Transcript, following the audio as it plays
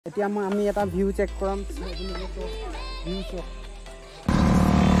এতিয়া আমি এটা ভিউ চেক কৰাম ভিউ চক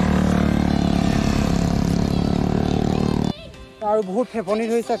আৰু বহুত ফেপনি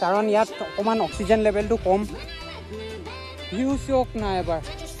হৈছে কাৰণ ইয়াত অকমান অক্সিজেন লেভেলটো কম ভিউ চক নাই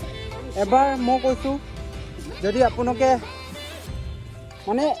এবাৰ মই কৈছোঁ যদি আপোনালোকে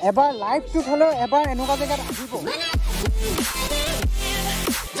মানে এবাৰ লাইভটো হ'লেও এবাৰ এনেকুৱা জেগাত আহিব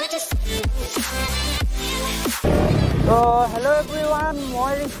তো হেল্ল' এভৰিৱান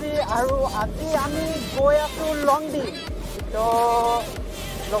মই ঋষি আৰু আজি আমি গৈ আছোঁ লংডিং তো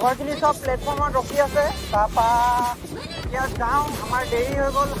লগৰখিনি চব প্লেটফৰ্মত ৰখি আছে তাৰপৰা এতিয়া যাওঁ আমাৰ দেৰি হৈ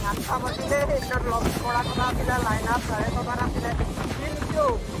গ'ল 7টা বাজিলে এতিয়া লগ কৰা কথা আছিলে লাইন আপ 9:30 আছিলে কিন্তু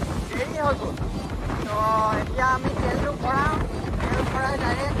দেৰি হৈ গ'ল তো এতিয়া আমি তেলটো ভৰাই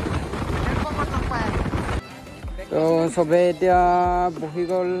ডাইৰেক্ট প্লেটফৰ্মত লগ পাই আছোঁ তো চবেই এতিয়া বহি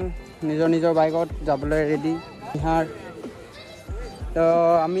গ'ল নিজৰ বাইকত যাবলৈ ৰেডি তো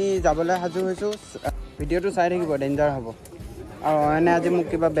আমি যাবলৈ সাজু হৈছোঁ ভিডিঅ'টো চাই থাকিব ডেঞ্জাৰ হ'ব আৰু এনে আজি মোক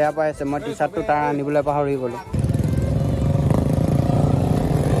কিবা বেয়া পাই আছে মই টি চাৰ্টটো তাৰ আনিবলৈ পাহৰি গ'লোঁ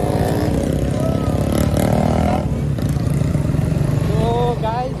তো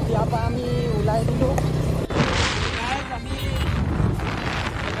গাইজ ইয়াৰ পৰা আমি ওলাই দিলোঁ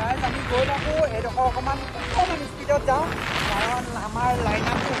আমি গৈ থাকোঁ এইডোখৰ অকণমান স্পীডত যাওঁ কাৰণ আমাৰ লাইন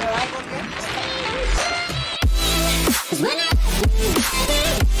আপটো হেৰাই গ'লগৈ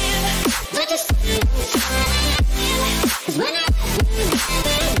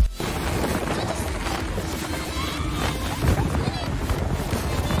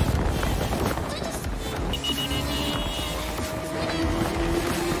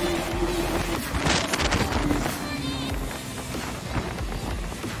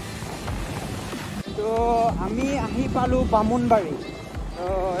তো আমি আহি পালোঁ বামুণবাৰী তো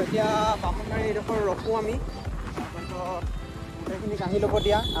এতিয়া বামুণবাৰী এইডোখৰ ৰখোঁ আমি তাৰপাছত সেইখিনিক আহি ল'ব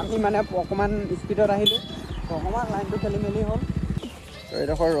দিয়া আমি মানে অকণমান স্পীডত আহিলোঁ তো অকণমান লাইনটো খেলি মেলি হ'ল তো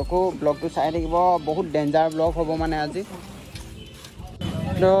এইডোখৰ ৰখোঁ ব্লগটো চাই থাকিব বহুত ডেঞ্জাৰ ব্লগ হ'ব মানে আজি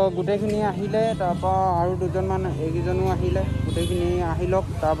তো গোটেইখিনি আহিলে তাৰপৰা আৰু দুজনমান এইকেইজনো আহিলে গোটেইখিনি আহি লওক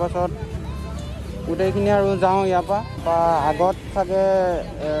তাৰপাছত গোটেইখিনি আৰু যাওঁ ইয়াৰ পৰা বা আগত চাগে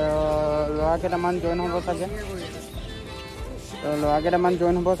ল'ৰা কেইটামান জইন হ'ব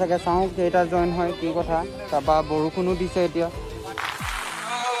চাগে চাওঁ কেইটা জইন হয় কি কথা তাৰপৰা বৰষুণো দিছে এতিয়া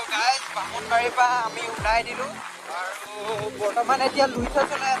বামুণবাৰীৰ পৰা আমি ওলাই দিলোঁ আৰু বৰ্তমান এতিয়া লুইচা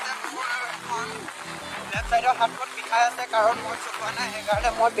চলাই আছে মোৰ লেফ্ট ছাইডৰ হাতখন বিষাই আছে কাৰণ মই চলোৱা নাই সেইকাৰণে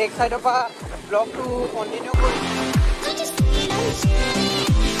মই বেক ছাইডৰ পৰা ব্লগটো কণ্টিনিউ কৰিছোঁ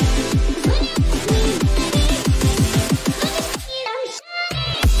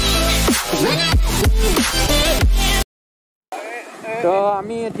তো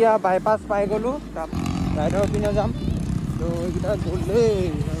আমি এতিয়া বাইপাছ পাই গ'লোঁ ৰাইডৰ পিনে যাম তো এইকেইটা গ'লেই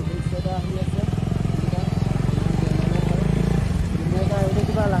আহি আছে আহি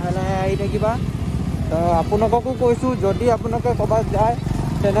থাকিবা লাহে আহি থাকিবা তো আপোনালোককো কৈছোঁ যদি আপোনালোকে ক'ৰবাত যায়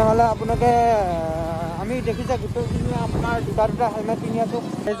তেনেহ'লে আপোনালোকে আমি দেখিছে গোটেইখিনি আপোনাৰ দুটা হেলমেট পিন্ধি আছোঁ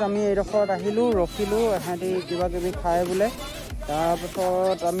আমি এইডোখৰত আহিলোঁ ৰখিলোঁ এহেঁতি কিবা কিবি খাই বোলে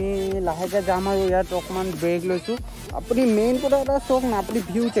তাৰপাছত আমি লাহেকৈ যাম আৰু ইয়াত অকণমান ব্ৰেক লৈছোঁ আপুনি মেইন কথা এটা চাওক না আপুনি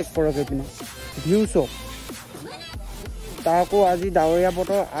ভিউ চেক কৰক এইপিনে ভিউ চাওক তাকো আজি ডাৱৰীয়া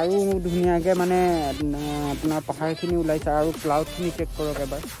বতৰ আৰু ধুনীয়াকৈ মানে আপোনাৰ পাহাৰখিনি ওলাইছে আৰু ক্লাউডখিনি চেক কৰক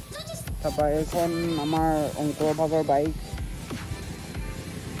এবাৰ তাৰপৰা এইখন আমাৰ অংকুৰৰ ভাগৰ বাইক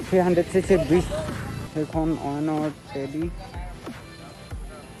 300cc ব্ৰিজ সেইখন অইনৰ টেডি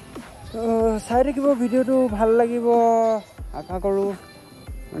চাই থাকিব ভিডিঅ'টো ভাল লাগিব আশা কৰোঁ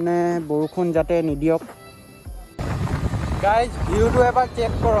মানে বৰষুণ যাতে নিদিয়ক গাইজ ভিউটো এবাৰ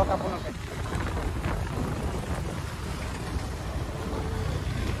চেক কৰক আপোনালোকে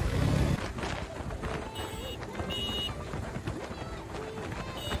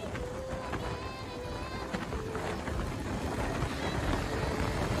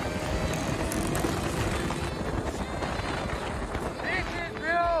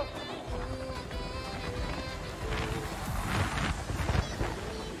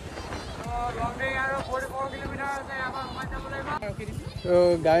তো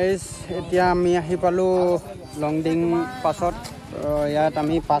গাইজ এতিয়া আমি আহি পালোঁ লংডিং পাছত ইয়াত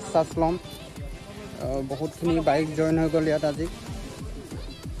আমি পাছ ল'ম বহুতখিনি বাইক জইন হৈ গ'ল ইয়াত আজি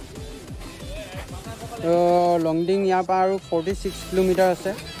তো লংডিং ইয়াৰ পৰা আৰু 46 কিলোমিটাৰ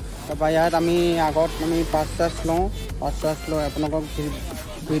আছে তাৰপৰা ইয়াত আমি আগত আমি পাছ লওঁ লৈ আপোনালোকক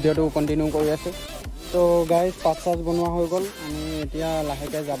ভিডিঅ'টো কণ্টিনিউ কৰি আছোঁ তো গাইজ পাছ বনোৱা হৈ গ'ল আমি এতিয়া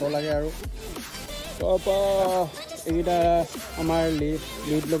লাহেকৈ যাব লাগে আৰু তাৰপৰা এইকেইটা আমাৰ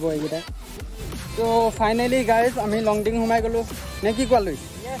লিড ল'ব এইকেইটা তো ফাইনেলি গাইজ আমি লংডিং সোমাই গ'লোঁ নে কি কোৱা লৈ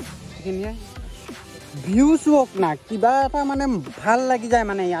এইখিনিয়ে ভিউ চুৱক না কিবা এটা মানে ভাল লাগি যায়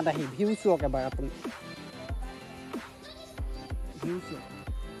মানে ইয়াত আহি ভিউ চুৱক এবাৰ আপুনি ভিউ চুৱক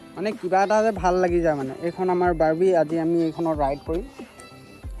মানে কিবা এটা যে ভাল লাগি যায় মানে এইখন আমাৰ বাৰ্বি আজি আমি এইখনত ৰাইড কৰিম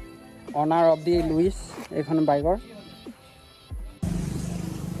অনাৰ অফ দি লুইচ এইখন বাইকৰ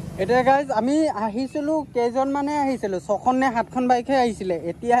এতিয়া গাইজ আমি আহিছিলোঁ কেইজনমানে আহিছিলোঁ 6খন নে 7খন বাইকহে আহিছিলে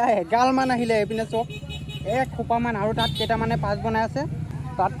এতিয়া এগালমান আহিলে এইপিনে চক এক খোপামান আৰু তাত কেইটামানে পাঁচ বনাই আছে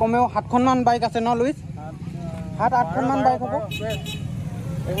তাত কমেও 7খনমান বাইক আছে ন লুইচ 7-8খনমান বাইক হ'ব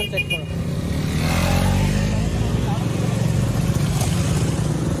এইখন চেক কৰক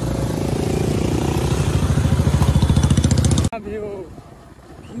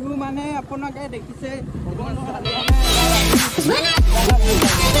ভিউ মানে আপোনালোকে দেখিছে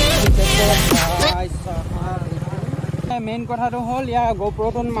মেইন কথাটো হ'ল ইয়াৰ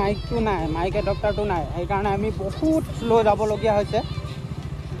গোপ্ৰটোত মাইকটো নাই মাইক এডপ্টাৰটো নাই সেইকাৰণে আমি বহুত শ্ল' যাবলগীয়া হৈছে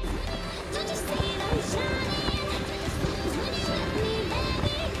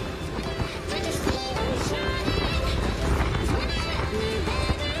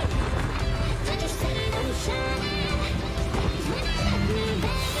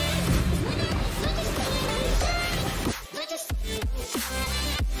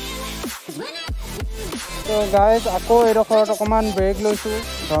তো গাইজ আকৌ এইডোখৰত অকণমান ব্ৰেক লৈছোঁ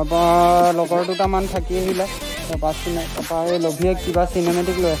তাৰপৰা লগৰ দুটামান থাকি আহিলে তাৰপৰা এই লভিয়ে কিবা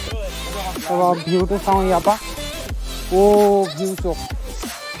চিনেমেটিক লৈ আছে তাৰপৰা ভিউটো চাওঁ ইয়াৰ পৰা ভিউ চক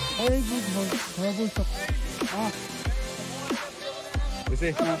ঘৰবোৰ চক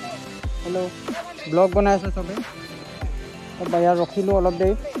হেল্ল' ব্লগ বনাই আছে চবেই তাৰপৰা ইয়াত ৰখিলোঁ অলপ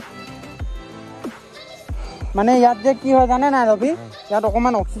দেৰি মানে ইয়াত যে কি হয় জানে নাই ৰবি ইয়াত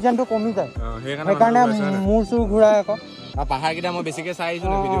অকণমান অক্সিজেনটো কমি যায় সেইকাৰণে মূৰ চুৰ ঘূৰাই আকৌ পাহাৰকেইটা মই বেছিকৈ চাই আহিছোঁ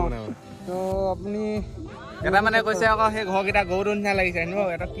ভিডিঅ' বনাব তো আপুনি এটা মানে কৈছে আকৌ সেই ঘৰকেইটা গৰুৰ নিচিনা লাগিছে ন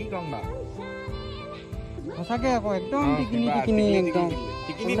এটা কি ক'ম বাৰু সঁচাকৈ আকৌ একদম টিকিনি একদম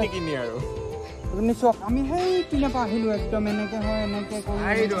টিকিনি আৰু আপুনি চাওক আমি সেই পিনে পৰা আহিলোঁ একদম এনেকৈ হয় এনেকৈ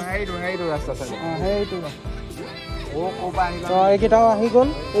সেইটো ৰাস্তা চাগে সেইটো এইকেইটাও আহি গ'ল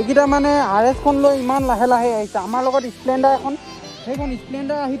এইকেইটা মানে RS-খন লৈ ইমান লাহে লাহে আহিছে আমাৰ লগত স্প্লেণ্ডাৰ এখন সেইখন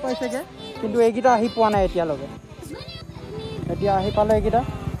স্প্লেণ্ডাৰ আহি পাইছেগৈ কিন্তু এইকেইটা আহি পোৱা নাই এতিয়ালৈকে এতিয়া আহি পালে এইকেইটা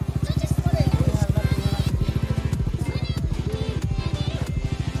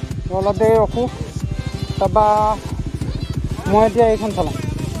অলপ দেৰি ৰখোঁ তাৰপৰা মই এতিয়া এইখন চলাম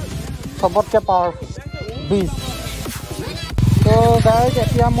চবতকৈ পাৱাৰফুল 20 তো গাইজ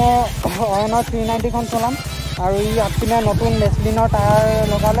এতিয়া মই অয়নৰ 390খন চলাম আৰু ই আগপিনে নতুন মেছলিনৰ টায়াৰ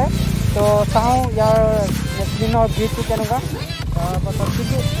লগালে তো চাওঁ ইয়াৰ মেছলিনৰ গ্ৰিপটো কেনেকুৱা তাৰপাছত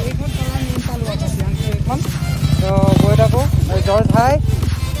কিন্তু এইখন চলাই নিম পালোঁ আকৌ এইখন তো গৈ থাকোঁ জৰ্জ হাই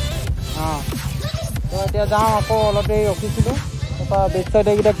তো এতিয়া যাওঁ আকৌ অলপ দেৰি ৰখিছিলোঁ তাৰপৰা বেক চাইড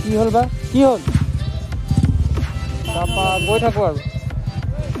এইকেইটা কি হ'ল তাৰপৰা গৈ থাকোঁ আৰু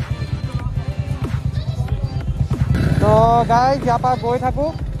তো গাইজ ইয়াৰ পৰা গৈ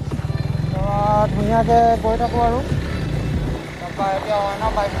থাকোঁ ধুনীয়াকৈ গৈ থাকোঁ আৰু তাৰপৰা এতিয়া অন্য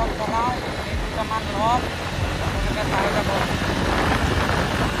বাইকখন চলাওঁ দুটামান লম তেনেকৈ চাই যাব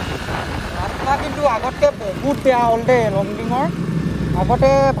ৰাস্তা কিন্তু আগতকৈ বহুত বেয়া হ'ল দেই লংডিঙৰ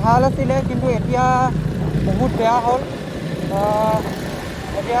আগতে ভাল আছিলে কিন্তু এতিয়া বহুত বেয়া হ'ল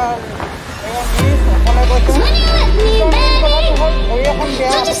এতিয়া অকলে গৈছে ভৰি এখন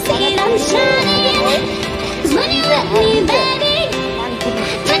বেয়া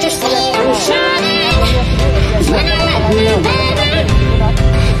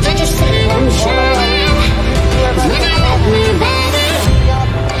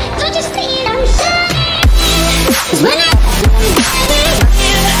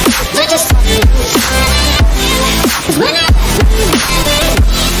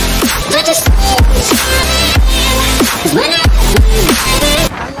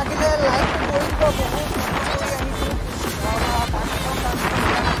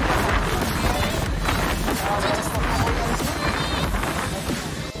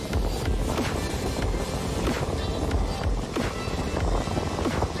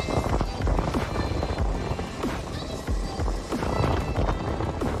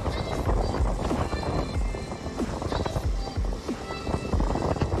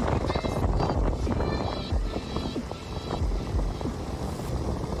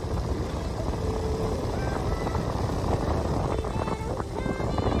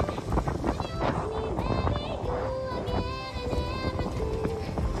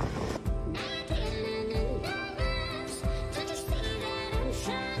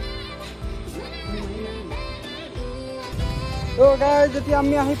তো গাইজ যেতিয়া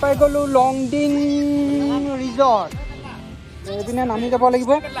আমি আহি পাই গ'লোঁ লংডিং ৰিজৰ্ট এইপিনে নামি যাব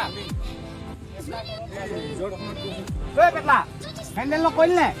লাগিব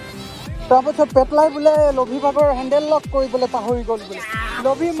তাৰপিছত পেটলাই বোলে লভি ভাগৰ হেণ্ডেল লক কৰিবলৈ পাহৰি গ'ল বোলে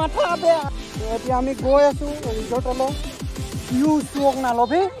লভি মাথা বেয়া এতিয়া আমি গৈ আছো ৰিজৰ্টলৈ ভিউ চোক না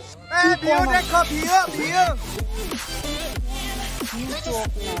লভি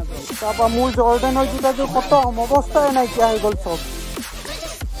তাৰপৰা মোৰ জৰ্ডেনৰ জোতাযোৰ খতম অৱস্থাই নাইকিয়া হৈ গ'ল চব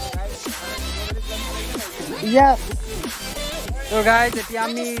তো গাইজ এতিয়া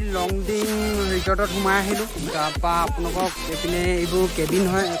আমি লংডিং ৰিজৰ্টত সোমাই আহিলোঁ তাৰপৰা আপোনালোকক এইপিনে এইবোৰ কেবিন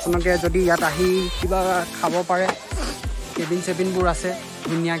হয় আপোনালোকে যদি ইয়াত আহি কিবা খাব পাৰে কেবিন চেবিনবোৰ আছে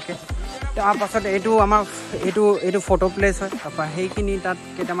ধুনীয়াকৈ তাৰপাছত এইটো আমাৰ এইটো ফটো প্লেচ হয় তাৰপৰা সেইখিনি তাত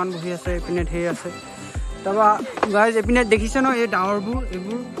কেইটামান বহি আছে এইপিনে ধেৰ আছে তাৰপৰা গাইজ এইপিনে দেখিছে ন এই ডাৱৰবোৰ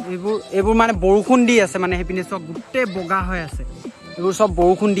এইবোৰ মানে বৰষুণ দি আছে মানে সেইপিনে চব গোটেই বগা হৈ আছে এইবোৰ চব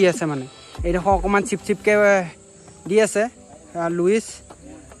বৰষুণ দি আছে মানে এইডোখৰ অকণমান চিপকৈ দি আছে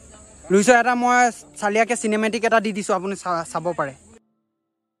লুইছৰ এটা মই চালিয়াকৈ চিনেমেটিক এটা দি দিছোঁ আপুনি চাব পাৰে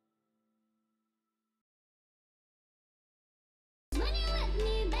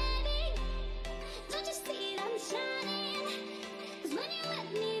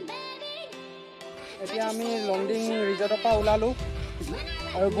এতিয়া আমি লংডিং ৰিজৰ্টৰ পৰা ওলালোঁ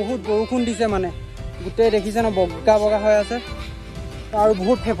আৰু বহুত বৰষুণ দিছে মানে গোটেই দেখিছে ন বগা বগা হৈ আছে আৰু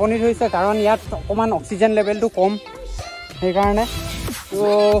বহুত ফেপনি ধৰিছে কাৰণ ইয়াত অকণমান অক্সিজেন লেভেলটো কম সেইকাৰণে তো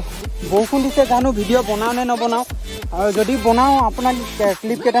বৰষুণ দিছে জানো ভিডিঅ' বনাওঁ নে নবনাওঁ আৰু যদি বনাওঁ আপোনাক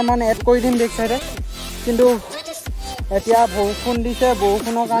ক্লিপ কেইটামান এড কৰি দিম বেক চাইডে কিন্তু এতিয়া বৰষুণ দিছে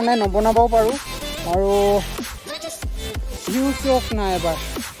বৰষুণৰ কাৰণে নবনাবও পাৰোঁ আৰু ভিউ চক নাই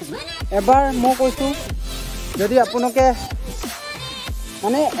এবাৰ মই কৈছোঁ যদি আপোনালোকে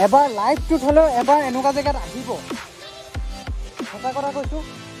মানে এবাৰ লাইভটোত হ'লেও এবাৰ এনেকুৱা জেগাত আহিব সঁচা কথা কৈছোঁ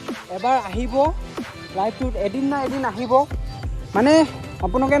এবাৰ আহিব লাইভটোত এদিন না এদিন আহিব মানে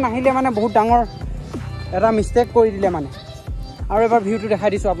আপোনালোকে নাহিলে মানে বহুত ডাঙৰ এটা মিষ্টেক কৰি দিলে মানে আৰু এবাৰ ভিউটো দেখাই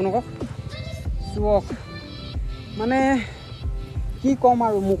দিছোঁ আপোনালোকক চোৱক মানে কি ক'ম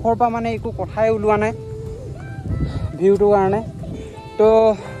আৰু মুখৰ পৰা মানে একো কথাই ওলোৱা নাই ভিউটোৰ কাৰণে তো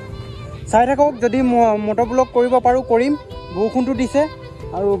চাই থাকক যদি মটৰ ব্লগ কৰিব পাৰোঁ কৰিম বৰষুণটো দিছে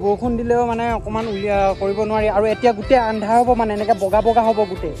আৰু বৰষুণ দিলেও মানে অকণমান কৰিব নোৱাৰি আৰু এতিয়া গোটেই আন্ধাৰ হ'ব মানে এনেকৈ বগা বগা হ'ব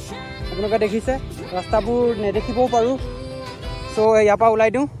গোটেই আপোনালোকে দেখিছে ৰাস্তাবোৰ নেদেখিবও পাৰোঁ চ' ইয়াৰ পৰা ওলাই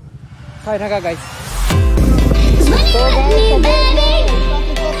দিওঁ চাই থাকা guys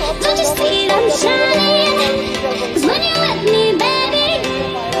When you let me, baby,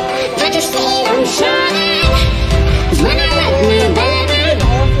 don't you see I'm shining?